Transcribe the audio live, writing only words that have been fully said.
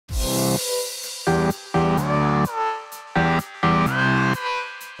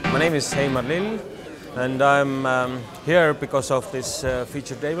name is Heimar Lill, and I'm here because of this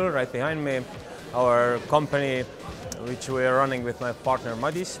feature table right behind me. Our company, which we are running with my partner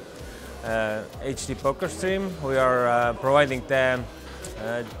Madis, HD Poker Stream. We are providing the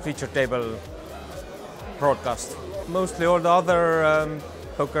feature table broadcast. Mostly all the other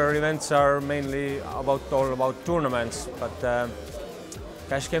poker events are mainly all about tournaments, but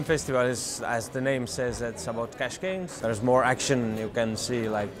Cash Game Festival is, as the name says, it's about cash games. There's more action. You can see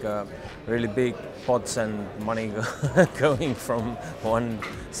like really big pots and money going from one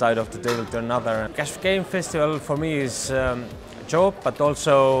side of the table to another. Cash Game Festival for me is a job, but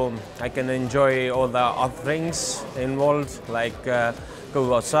also I can enjoy all the other things involved, like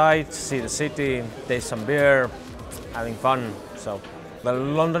go outside, see the city, taste some beer, having fun. So the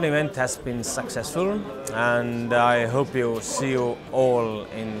London event has been successful, and I hope you see you all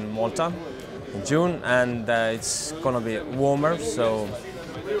in Malta in June, and it's gonna be warmer, so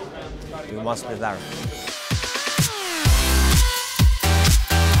you must be there.